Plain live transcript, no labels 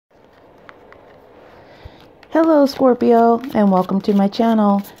Hello Scorpio, and welcome to my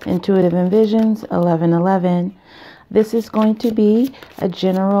channel, Intuitive Envisions 1111. This is going to be a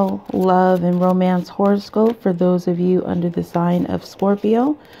general love and romance horoscope for those of you under the sign of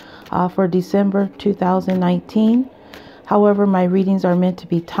Scorpio for December 2019. However, my readings are meant to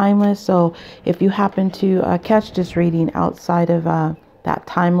be timeless, so if you happen to catch this reading outside of that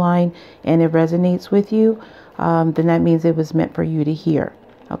timeline and it resonates with you, then that means it was meant for you to hear.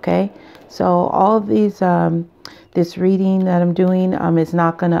 Okay, so all of these, this reading that I'm doing is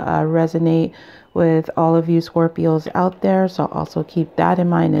not going to resonate with all of you Scorpios out there. So also keep that in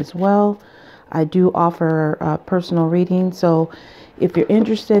mind as well. I do offer personal readings. So if you're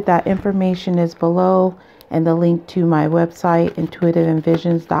interested, that information is below. And the link to my website,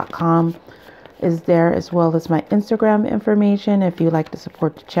 intuitiveenvisions.com, is there, as well as my Instagram information. If you'd like to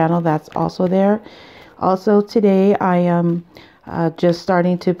support the channel, that's also there. Also today, I am just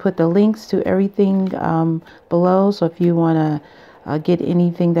starting to put the links to everything below. So if you want to get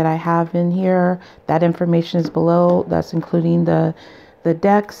anything that I have in here, that information is below. That's including the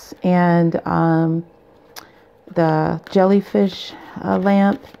decks and the Jellyfish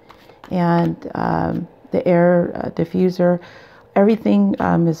Lamp and the air diffuser. Everything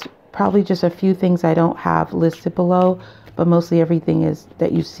is probably just a few things I don't have listed below, but mostly everything is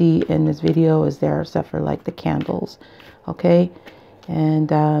that you see in this video is there, except for like the candles. Okay,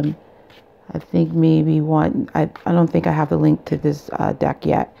 and I think maybe one, I don't think I have the link to this deck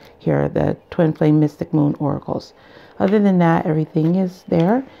yet here, the Twin Flame Mystic Moon Oracles. Other than that, everything is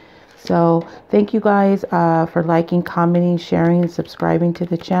there. So thank you guys for liking, commenting, sharing, and subscribing to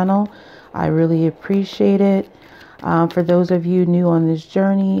the channel. I really appreciate it. For those of you new on this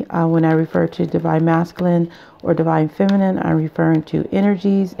journey, when I refer to divine masculine or divine feminine, I'm referring to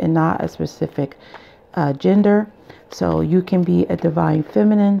energies and not a specific gender. So you can be a divine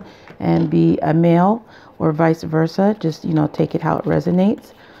feminine and be a male, or vice versa. Just, take it how it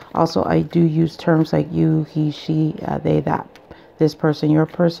resonates. Also, I do use terms like you, he, she, they, that, this person, your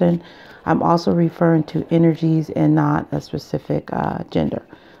person. I'm also referring to energies and not a specific gender.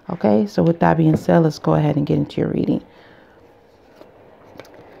 Okay, so with that being said, let's go ahead and get into your reading.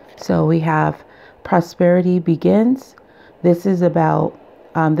 So we have Prosperity Begins. This is about,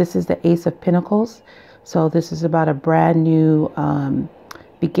 this is the Ace of Pentacles. So this is about a brand new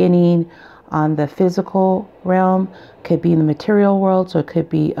beginning on the physical realm. Could be in the material world, so it could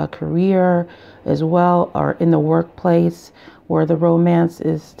be a career as well, or in the workplace where the romance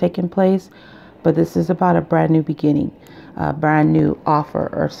is taking place. But this is about a brand new beginning, a brand new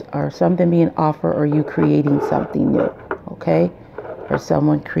offer, or something being offered, or you creating something new. Okay, or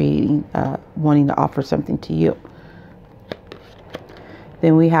someone creating, wanting to offer something to you.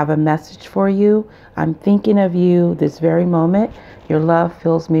 Then we have a message for you. I'm thinking of you this very moment. Your love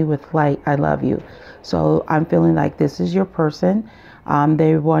fills me with light. I love you. So I'm feeling like this is your person.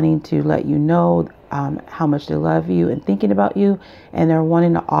 They're wanting to let you know how much they love you and thinking about you. And they're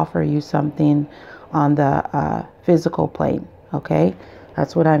wanting to offer you something on the physical plane. Okay,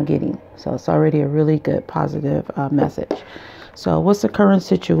 that's what I'm getting. So it's already a really good positive message. So what's the current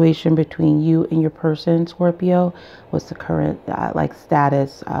situation between you and your person, Scorpio? What's the current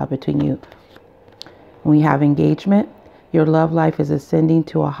status between you? We have engagement. Your love life is ascending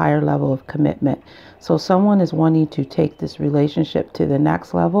to a higher level of commitment. So someone is wanting to take this relationship to the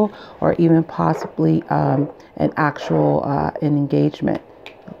next level, or even possibly an actual an engagement.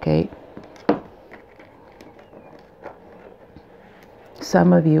 Okay.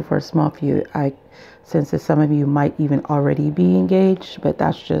 Some of you, for a small few, I sense that some of you might even already be engaged, but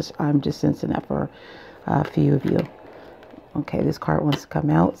that's just, I'm just sensing that for a few of you. Okay, this card wants to come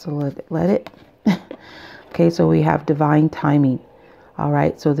out, so let it. Okay, so we have divine timing. All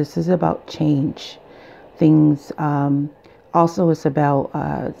right, so this is about change. Things, also it's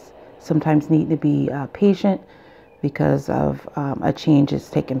about sometimes need to be patient because of a change is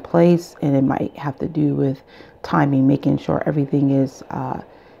taking place, and it might have to do with timing, making sure everything is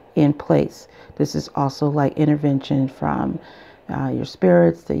in place. This is also like intervention from your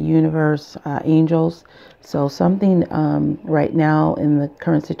spirits, the universe, angels. So something right now in the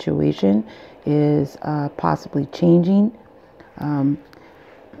current situation is possibly changing.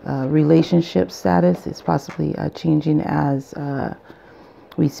 Relationship status is possibly changing as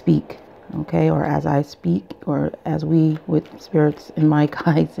we speak. Okay, or as I speak, or as we with spirits and my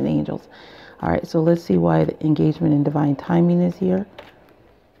guides and angels. All right, so let's see why the engagement and divine timing is here.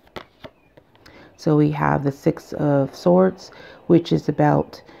 So we have the Six of Swords, which is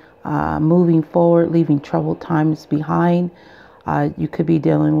about moving forward, leaving troubled times behind. You could be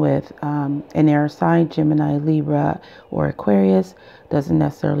dealing with an air sign, Gemini, Libra, or Aquarius. Doesn't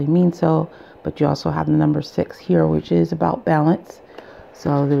necessarily mean so, but you also have the number 6 here, which is about balance.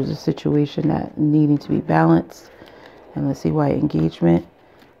 So there's a situation that needing to be balanced. And let's see why engagement,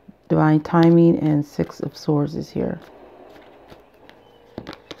 divine timing, and 6 of Swords is here.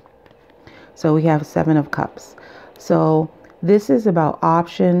 So we have 7 of Cups. So this is about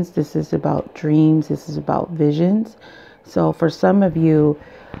options. This is about dreams. This is about visions. So for some of you,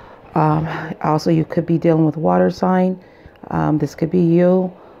 also you could be dealing with water sign. This could be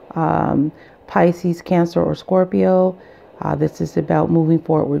you, Pisces, Cancer, or Scorpio. This is about moving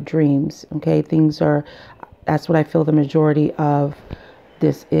forward with dreams. Okay, that's what I feel the majority of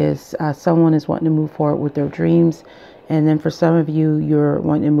this is. Someone is wanting to move forward with their dreams. And then for some of you, you're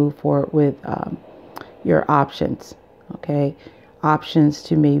wanting to move forward with your options. Okay, options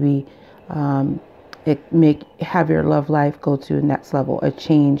to maybe have your love life go to the next level, a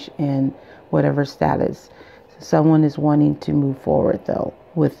change in whatever status. Someone is wanting to move forward though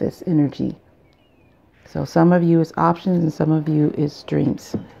with this energy. So some of you is options and some of you is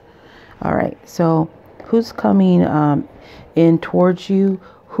dreams. All right, so who's coming in towards you?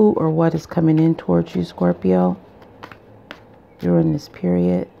 Who or what is coming in towards you, Scorpio, during this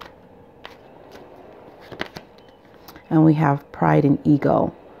period? And we have pride and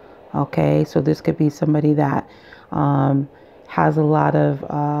ego. Okay, so this could be somebody that has a lot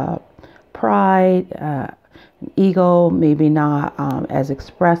of pride, ego, maybe not as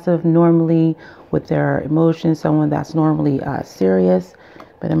expressive normally with their emotions. Someone that's normally serious.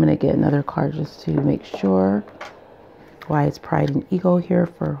 But I'm going to get another card just to make sure. Why is pride and ego here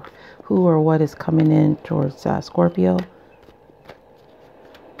for who or what is coming in towards Scorpio?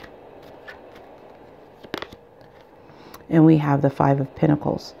 And we have the 5 of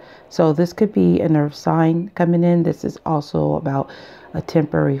Pentacles. So this could be an earth sign coming in. This is also about a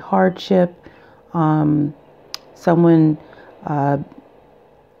temporary hardship. Someone,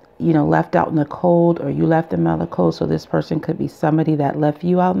 left out in the cold, or you left them out in the cold. So this person could be somebody that left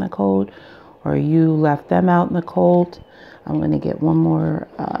you out in the cold, or you left them out in the cold. I'm going to get one more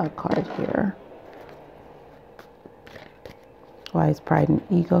card here. Why is pride and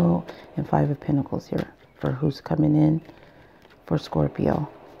ego and 5 of Pentacles here for who's coming in for Scorpio?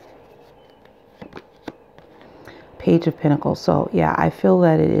 Page of Pentacles. So yeah, I feel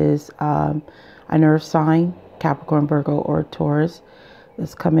that it is an earth sign, Capricorn, Virgo, or Taurus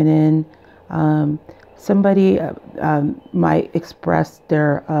is coming in. Somebody might express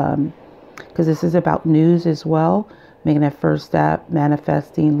their, because this is about news as well, making that first step,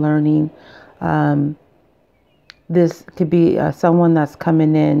 manifesting, learning. This could be someone that's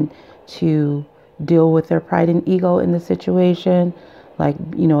coming in to deal with their pride and ego in the situation, like,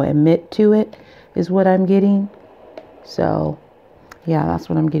 admit to it is what I'm getting. So yeah, that's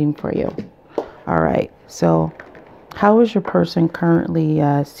what I'm getting for you. All right, so how is your person currently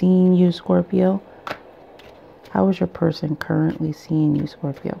seeing you, Scorpio? How is your person currently seeing you,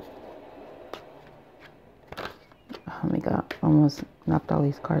 Scorpio? Oh my God, almost knocked all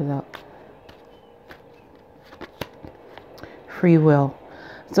these cards out. Free will.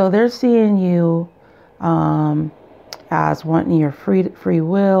 So they're seeing you as wanting your free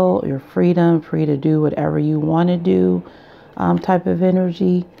will, your freedom, free to do whatever you want to do type of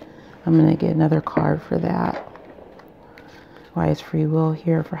energy. I'm going to get another card for that. Why is free will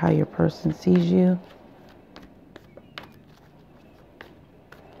here for how your person sees you?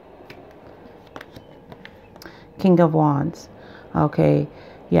 King of Wands. Okay.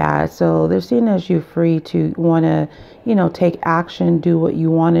 Yeah, so they're seeing as you free to want to, take action, do what you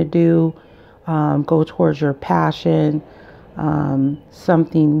want to do, go towards your passion,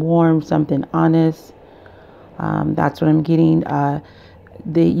 something warm, something honest. That's what I'm getting.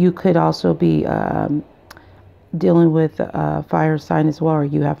 You could also be dealing with a fire sign as well, or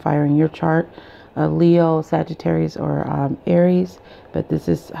you have fire in your chart, Leo, Sagittarius, or Aries. But this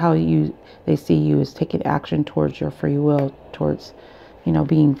is how they see you as taking action towards your free will, towards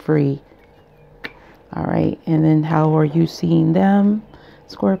being free. All right. And then how are you seeing them,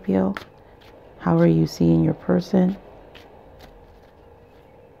 Scorpio? How are you seeing your person?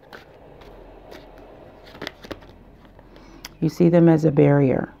 You see them as a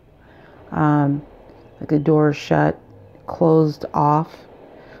barrier. Like a door shut, closed off.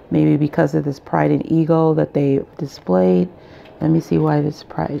 Maybe because of this pride and ego that they displayed. Let me see why this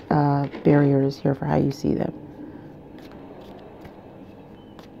pride barrier is here for how you see them.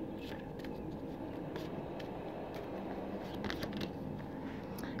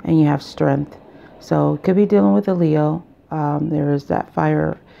 And you have strength. So it could be dealing with a Leo. There is that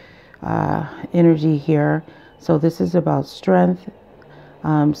fire energy here. So this is about strength.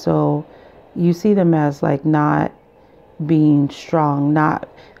 So you see them as like not being strong, not,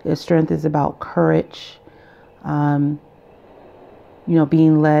 strength is about courage, you know,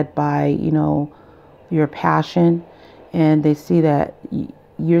 being led by, you know, your passion. And they see that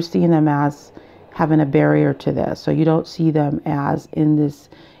you're seeing them as having a barrier to this. So you don't see them as in this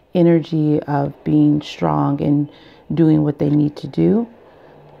energy of being strong and doing what they need to do.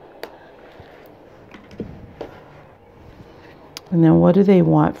 And then what do they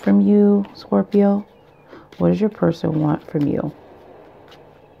want from you, Scorpio? What does your person want from you?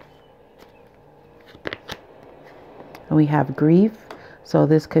 And we have grief. So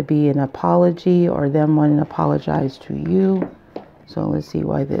this could be an apology or them wanting to apologize to you. So let's see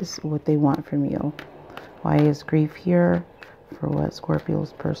what they want from you. Why is grief here for what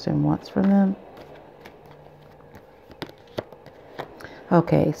Scorpio's person wants from them?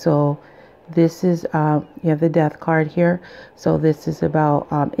 Okay, so this is, you have the death card here. So this is about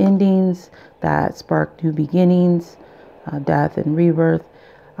endings that spark new beginnings, death and rebirth.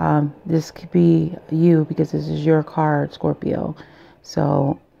 This could be you because this is your card, Scorpio.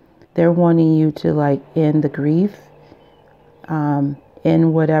 So they're wanting you to like end the grief,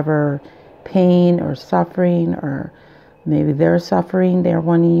 in whatever pain or suffering, or maybe they're suffering. They're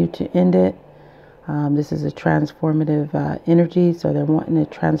wanting you to end it. This is a transformative energy. So they're wanting to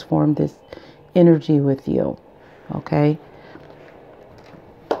transform this energy with you. Okay.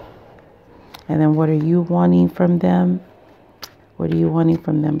 And then what are you wanting from them? What are you wanting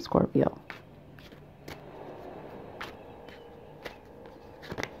from them, Scorpio?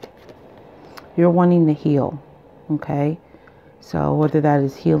 You're wanting to heal. Okay. So whether that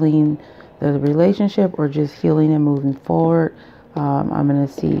is healing the relationship or just healing and moving forward, I'm going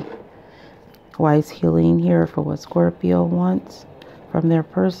to see why is healing here for what Scorpio wants from their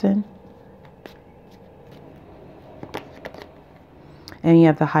person. And you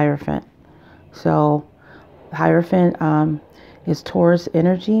have the Hierophant. So the Hierophant is Taurus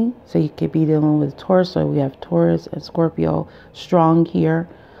energy. So you could be dealing with Taurus. So we have Taurus and Scorpio strong here.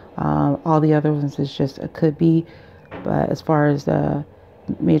 All the other ones is just a could be. But as far as the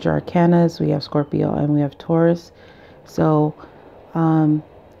major arcanas, we have Scorpio and we have Taurus. So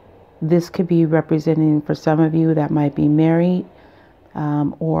this could be representing for some of you that might be married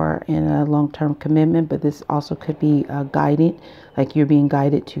or in a long-term commitment. But this also could be guided, like you're being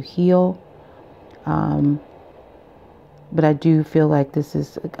guided to heal. But I do feel like this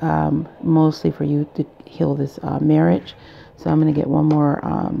is mostly for you to heal this marriage. So I'm going to get one more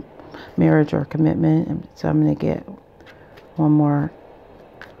marriage or commitment. And so I'm going to get one more,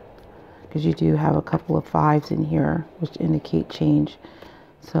 because you do have a couple of 5s in here, which indicate change.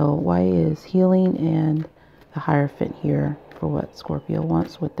 So why is healing and the Hierophant here for what Scorpio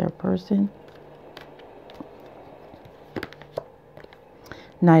wants with their person?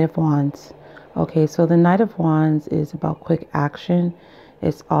 Knight of Wands. Okay, so the Knight of Wands is about quick action.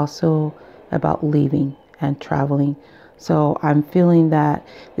 It's also about leaving and traveling. So I'm feeling that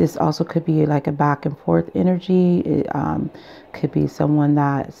this also could be like a back and forth energy. It could be someone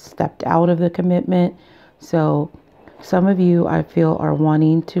that stepped out of the commitment. So some of you, I feel, are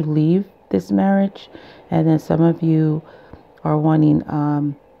wanting to leave this marriage. And then some of you are wanting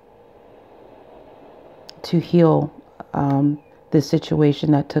to heal the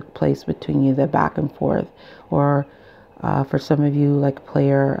situation that took place between you, the back and forth. Or for some of you, like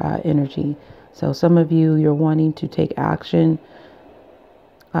player energy. So some of you, you're wanting to take action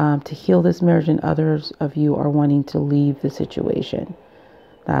to heal this marriage, and others of you are wanting to leave the situation.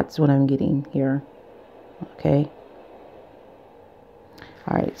 That's what I'm getting here. Okay.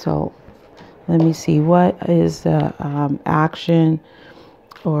 All right. So let me see. What is the action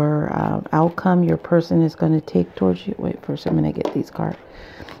or outcome your person is going to take towards you? Wait, first I'm going to get these cards.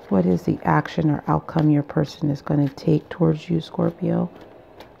 What is the action or outcome your person is going to take towards you, Scorpio,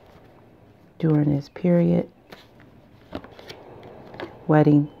 during this period?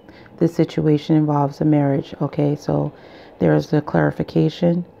 Wedding. This situation involves a marriage. Okay, so there's the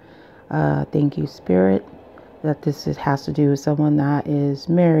clarification. Thank you, Spirit, that this has to do with someone that is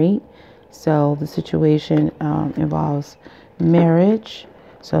married. So the situation involves marriage.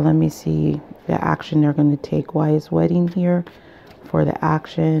 So let me see the action they're going to take. Why is wedding here for the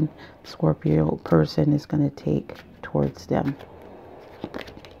action Scorpio person is going to take towards them?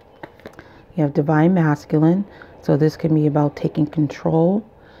 You have Divine Masculine. So this can be about taking control.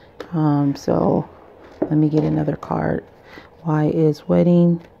 So let me get another card. Why is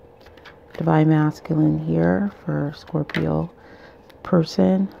wedding Divine Masculine here for Scorpio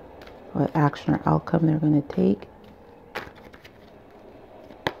person? What action or outcome they're going to take?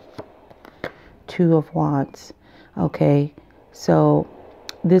 2 Two of Wands. Okay, so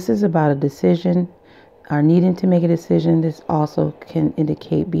this is about a decision or needing to make a decision. This also can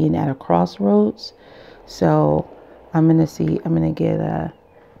indicate being at a crossroads. So I'm going to get a,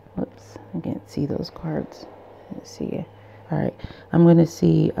 whoops, I can't see those cards. Let's see. All right, I'm going to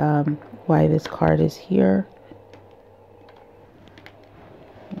see why this card is here.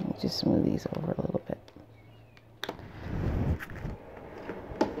 Let me just smooth these over a little bit.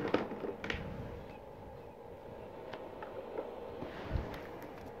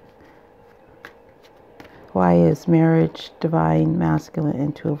 Why is marriage, divine, masculine,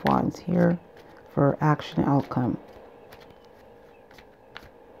 and Two of Wands here for action outcome?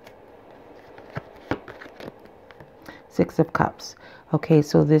 Six of Cups. Okay,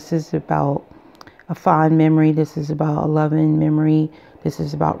 so this is about a fond memory. This is about a loving memory. This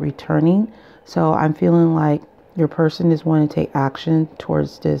is about returning. So I'm feeling like your person is wanting to take action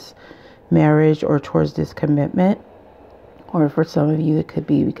towards this marriage or towards this commitment. Or for some of you, it could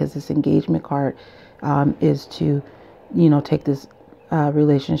be because this engagement card is to, take this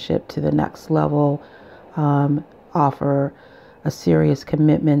relationship to the next level, offer a serious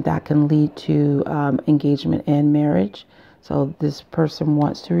commitment that can lead to engagement and marriage. So this person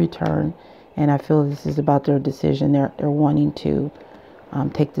wants to return, and I feel this is about their decision. They're wanting to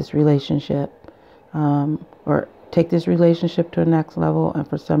take this relationship or take this relationship to the next level. And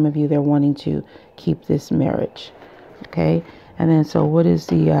for some of you, they're wanting to keep this marriage. Okay. And then, so what is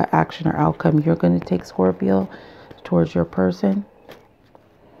the action or outcome you're going to take, Scorpio, towards your person?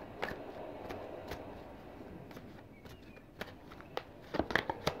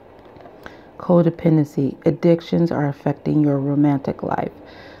 Codependency. Addictions are affecting your romantic life.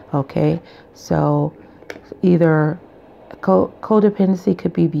 Okay. So either codependency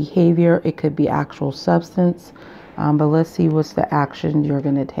could be behavior. It could be actual substance. But let's see what's the action you're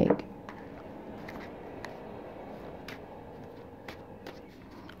going to take.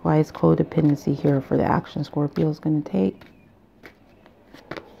 Why is codependency here for the action Scorpio is going to take?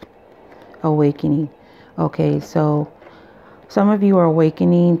 Awakening. Okay, so some of you are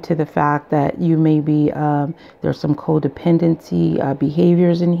awakening to the fact that you may be, there's some codependency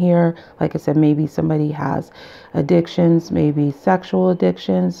behaviors in here. Like I said, maybe somebody has addictions, maybe sexual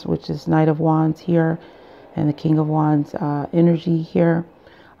addictions, which is Knight of Wands here, and the King of Wands energy here.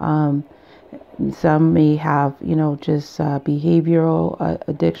 Some may have, just behavioral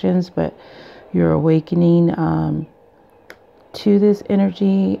addictions, but you're awakening to this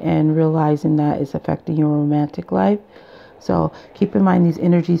energy and realizing that it's affecting your romantic life. So keep in mind, these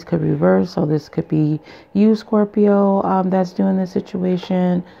energies could reverse. So this could be you, Scorpio, that's doing this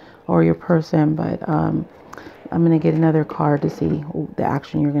situation, or your person. But I'm going to get another card to see the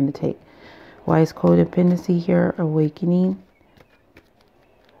action you're going to take. Why is codependency here? Awakening.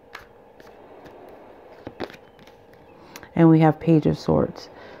 And we have Page of Swords.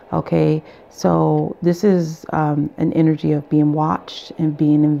 Okay, so this is an energy of being watched and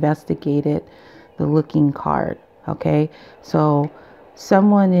being investigated, the Looking card. Okay, so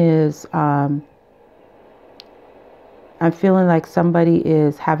someone is, I'm feeling like somebody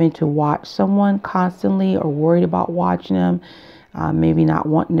is having to watch someone constantly, or worried about watching them, maybe not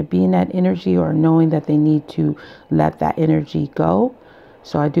wanting to be in that energy, or knowing that they need to let that energy go.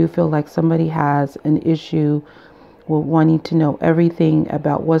 So I do feel like somebody has an issue with wanting to know everything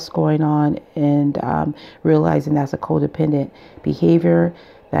about what's going on, and realizing that's a codependent behavior,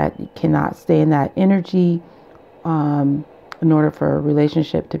 that cannot stay in that energy in order for a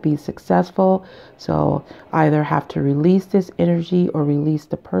relationship to be successful. So either have to release this energy or release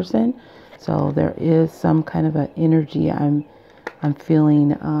the person. So there is some kind of an energy I'm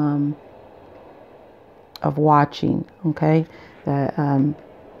feeling of watching. Okay, that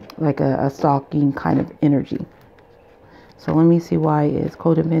like a stalking kind of energy. So let me see why is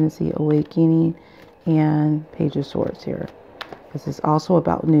codependency, awakening, and Page of Swords here. This is also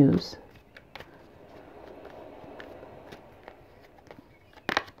about news.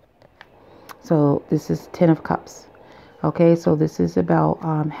 So this is Ten of Cups. Okay, so this is about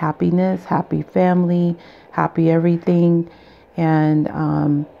happiness, happy family, happy everything. And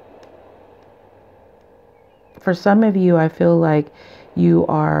for some of you, I feel like you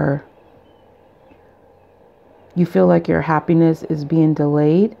feel like your happiness is being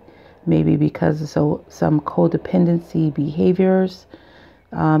delayed, maybe because of some codependency behaviors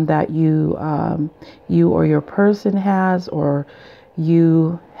that you or your person has, or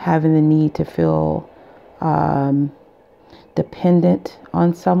you having the need to feel dependent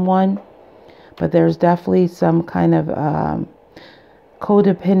on someone. But there's definitely some kind of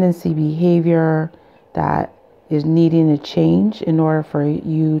codependency behavior that is needing a change in order for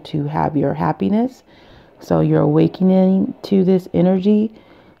you to have your happiness. So you're awakening to this energy.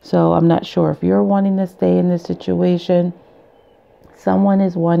 So I'm not sure if you're wanting to stay in this situation. Someone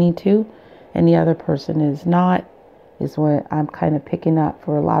is wanting to, and the other person is not, is what I'm kind of picking up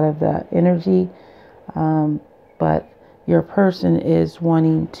for a lot of the energy. But your person is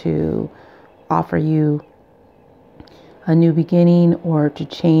wanting to offer you a new beginning or to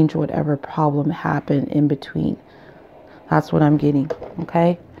change whatever problem happened in between. That's what I'm getting.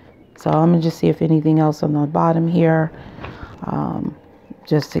 Okay. So I'm going to just see if anything else on the bottom here,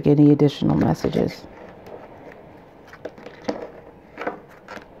 just to get any additional messages.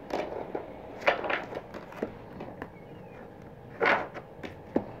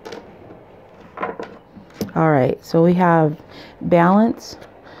 All right, so we have balance,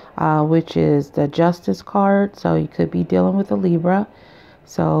 which is the Justice card. So you could be dealing with a Libra.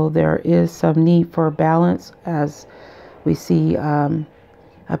 So there is some need for balance, as we see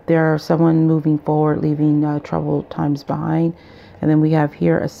up there, someone moving forward, leaving troubled times behind. And then we have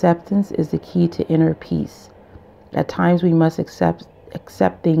here, acceptance is the key to inner peace. At times we must accept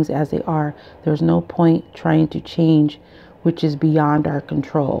things as they are. There's no point trying to change which is beyond our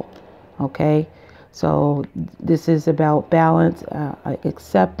control. Okay. So this is about balance,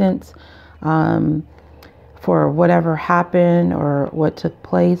 acceptance for whatever happened or what took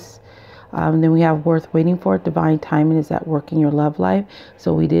place. Then we have worth waiting for. Divine timing is at work in your love life.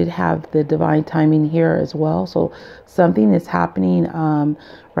 So we did have the divine timing here as well. So something is happening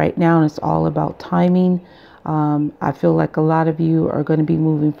right now, and it's all about timing. I feel like a lot of you are going to be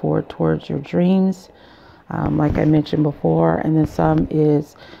moving forward towards your dreams, like I mentioned before. And then some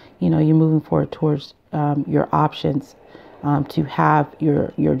is, you're moving forward towards your options to have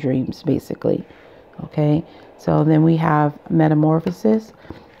your dreams, basically. Okay. So then we have metamorphosis,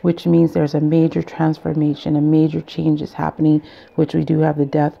 which means there's a major transformation, a major change is happening, which we do have the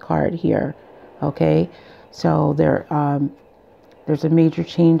death card here. Okay. So there's a major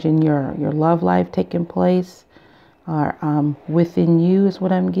change in your love life taking place, within you is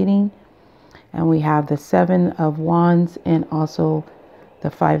what I'm getting. And we have the 7 of Wands and also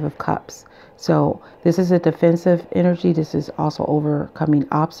the 5 of Cups. So this is a defensive energy. This is also overcoming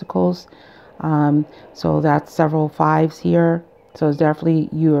obstacles. So that's several 5s here. So it's definitely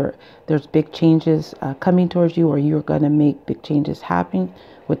there's big changes coming towards you, or you're going to make big changes happen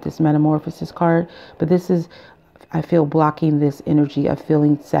with this metamorphosis card. But this is, I feel, blocking this energy of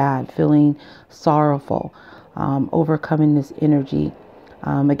feeling sad, feeling sorrowful, overcoming this energy.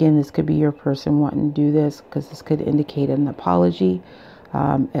 Again, this could be your person wanting to do this, because this could indicate an apology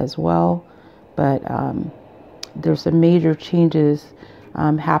as well. But there's some major changes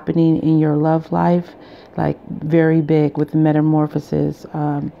happening in your love life, like very big, with the metamorphosis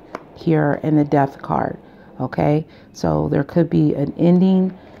here and the death card. Okay, so there could be an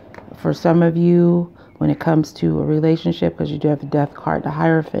ending for some of you when it comes to a relationship, because you do have the death card, the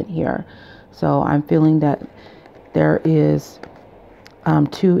Hierophant here. So I'm feeling that there is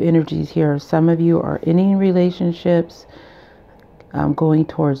 2 energies here. Some of you are ending relationships, going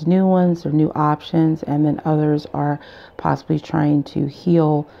towards new ones or new options, and then others are possibly trying to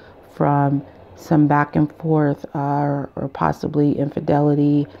heal from some back and forth or possibly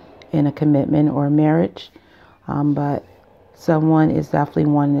infidelity in a commitment or a marriage. But someone is definitely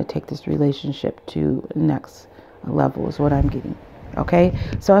wanting to take this relationship to the next level is what I'm getting. Okay,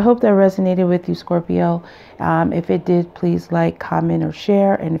 so I hope that resonated with you, Scorpio. If it did, please like, comment, or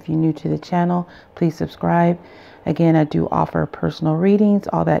share. And if you're new to the channel, please subscribe. Again, I do offer personal readings.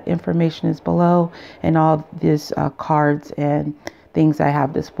 All that information is below, and all these cards and things I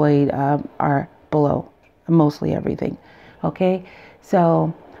have displayed are below, mostly everything. Okay,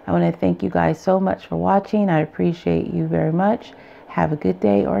 so I want to thank you guys so much for watching. I appreciate you very much. Have a good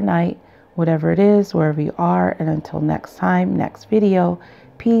day or night, whatever it is, wherever you are. And until next time, next video,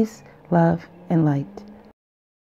 peace, love, and light.